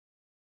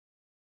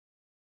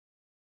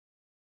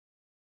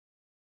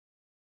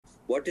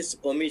What is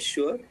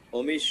OmiSure?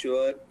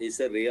 OmiSure is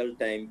a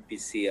real-time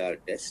PCR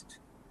test,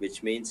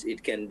 which means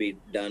it can be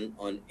done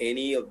on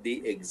any of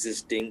the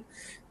existing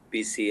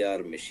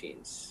PCR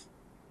machines.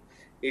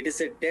 It is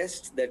a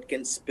test that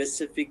can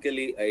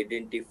specifically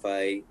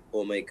identify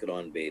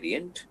Omicron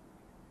variant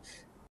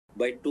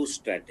by two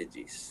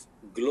strategies.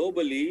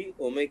 Globally,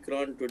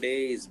 Omicron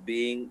today is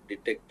being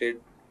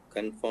detected,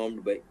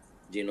 confirmed by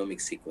genomic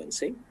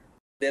sequencing.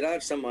 There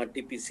are some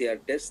RT-PCR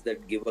tests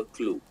that give a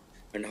clue.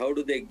 And how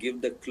do they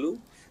give the clue?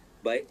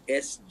 By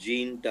S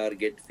gene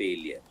target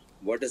failure.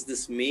 What does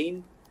this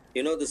mean?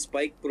 You know, the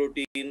spike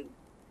protein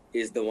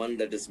is the one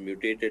that is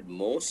mutated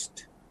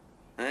most,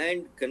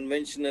 and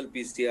conventional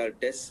PCR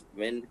tests,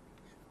 when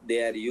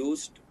they are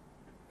used,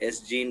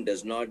 S gene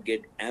does not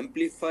get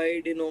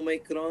amplified in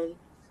Omicron.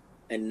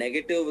 A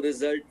negative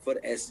result for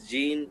S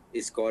gene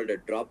is called a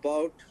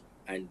dropout,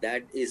 and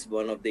that is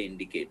one of the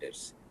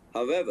indicators.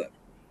 However,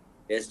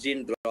 S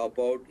gene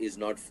dropout is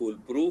not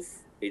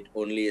foolproof. It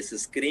only is a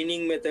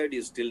screening method.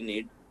 You still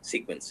need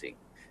sequencing.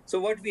 So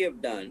what we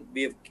have done,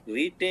 we have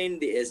retained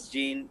the S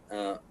gene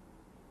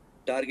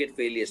target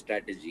failure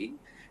strategy.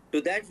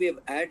 To that, we have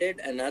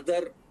added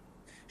another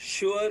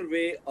sure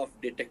way of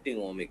detecting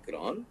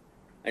Omicron,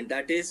 and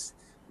that is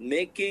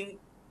making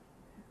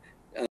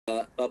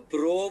a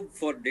probe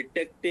for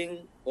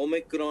detecting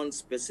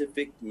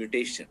Omicron-specific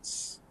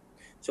mutations.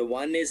 So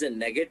one is a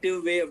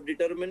negative way of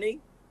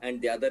determining,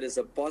 and the other is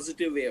a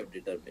positive way of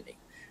determining.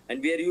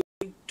 And we are using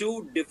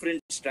two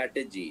different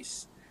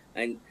strategies,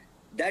 and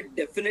that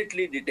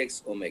definitely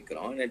detects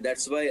Omicron, and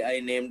that's why I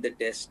named the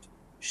test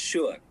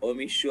Sure.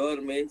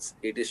 OmiSure means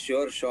it is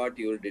sure shot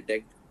you will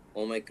detect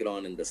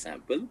Omicron in the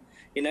sample.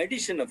 In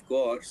addition, of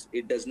course,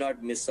 it does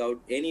not miss out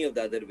any of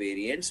the other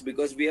variants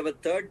because we have a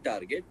third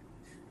target,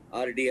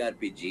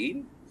 RDRP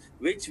gene,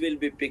 which will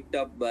be picked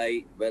up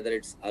by whether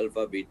it's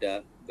alpha,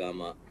 beta,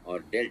 gamma, or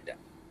delta.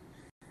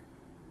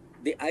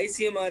 The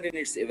ICMR in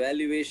its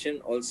evaluation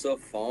also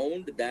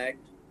found that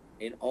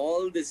in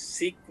all the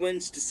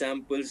sequenced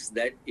samples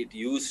that it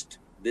used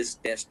this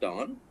test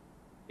on,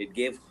 it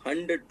gave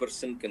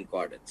 100%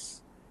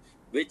 concordance,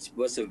 which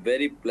was a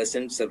very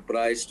pleasant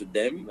surprise to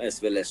them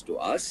as well as to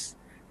us.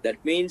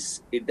 That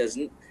means it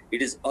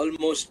is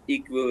almost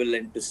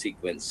equivalent to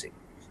sequencing.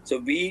 So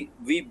we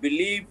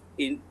believe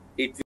in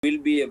it will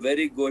be a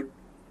very good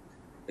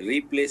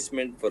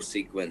replacement for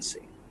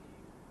sequencing.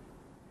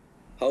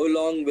 How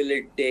long will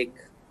it take?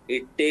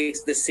 It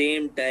takes the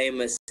same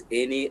time as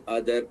any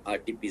other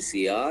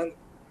RT-PCR.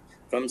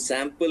 From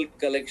sample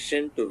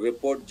collection to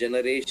report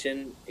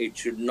generation, it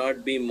should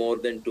not be more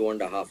than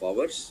 2.5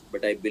 hours,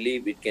 but I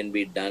believe it can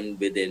be done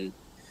within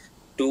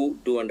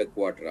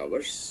 2.25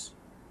 hours.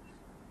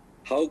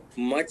 How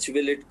much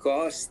will it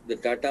cost? The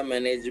Tata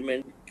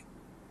management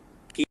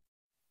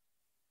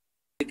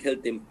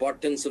health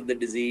importance of the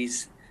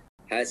disease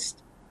has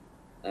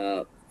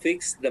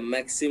fixed the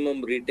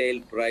maximum retail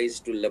price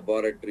to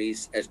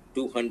laboratories as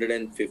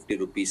 250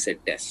 rupees a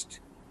test.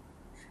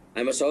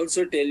 I must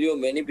also tell you,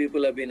 many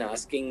people have been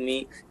asking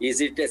me, is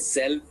it a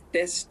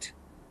self-test?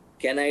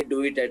 Can I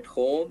do it at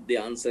home? The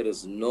answer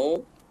is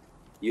no.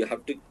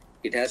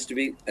 It has to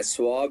be a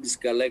swabs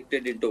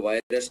collected into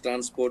virus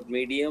transport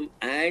medium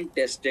and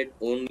tested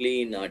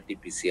only in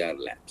RT-PCR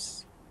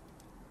labs.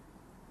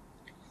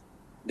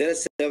 There are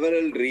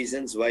several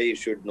reasons why you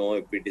should know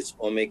if it is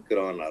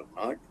Omicron or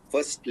not.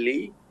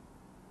 Firstly,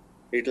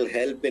 it will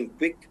help in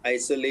quick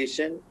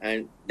isolation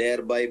and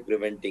thereby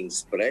preventing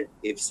spread.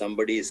 If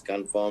somebody is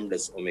confirmed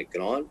as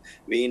Omicron,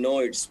 we know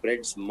it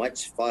spreads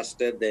much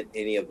faster than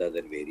any of the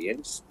other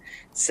variants.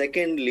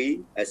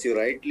 Secondly, as you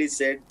rightly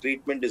said,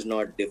 treatment is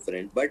not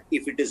different. But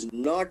if it is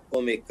not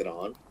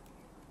Omicron,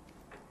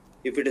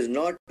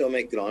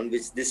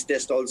 which this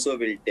test also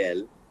will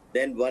tell,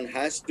 then one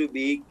has to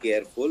be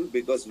careful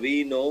because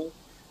we know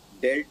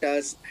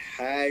Deltas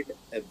had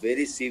a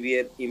very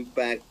severe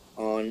impact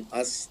on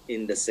us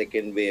in the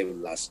second wave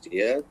last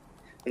year.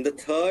 And the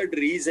third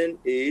reason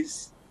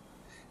is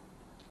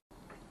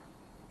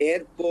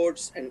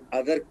airports and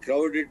other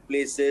crowded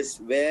places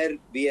where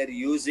we are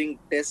using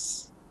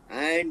tests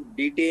and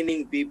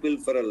detaining people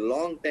for a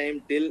long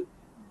time till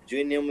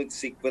genomic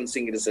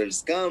sequencing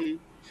results come,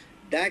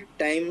 that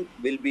time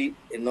will be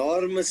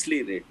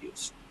enormously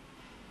reduced.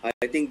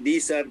 I think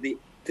these are the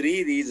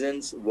three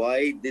reasons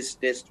why this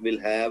test will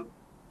have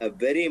a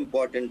very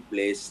important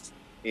place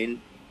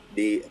in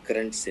the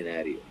current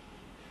scenario.